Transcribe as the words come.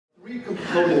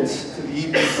components to the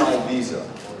EB-5 visa.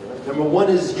 Number one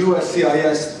is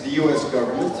USCIS, the US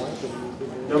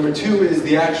government. Number two is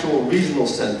the actual regional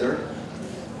center,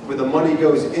 where the money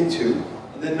goes into.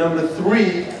 And then number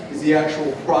three is the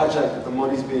actual project that the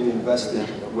money's being invested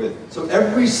with. So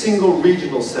every single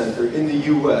regional center in the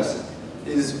US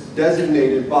is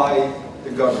designated by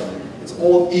the government. It's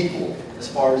all equal as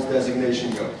far as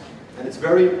designation goes. And it's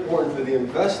very important for the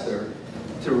investor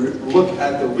to look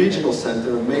at the regional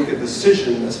center and make a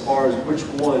decision as far as which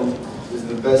one is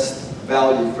the best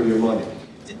value for your money.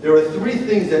 There are three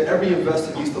things that every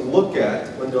investor needs to look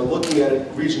at when they're looking at a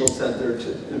regional center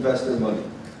to invest their money.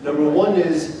 Number one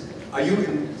is, are you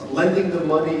lending the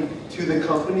money to the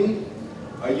company?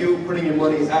 Are you putting your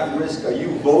money at risk? Are you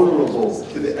vulnerable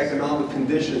to the economic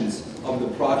conditions of the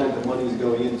project the money is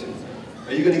going into?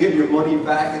 Are you going to get your money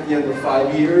back at the end of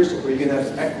 5 years, or are you going to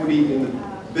have equity in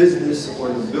the business or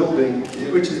the building,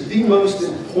 which is the most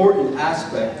important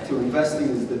aspect to investing,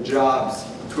 is the jobs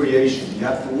creation. You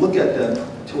have to look at them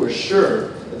to assure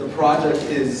that the project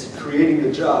is creating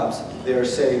the jobs they are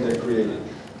saying they're creating.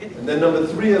 And then number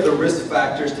three are the risk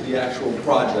factors to the actual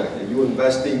project. Are you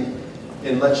investing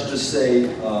in, let's just say,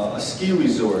 a ski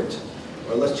resort,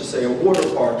 or let's just say a water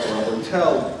park or a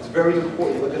hotel? It's very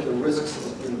important to look at the risks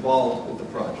involved with the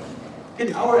project.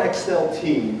 Our Excel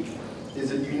team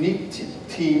is a unique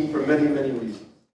team for many, many reasons.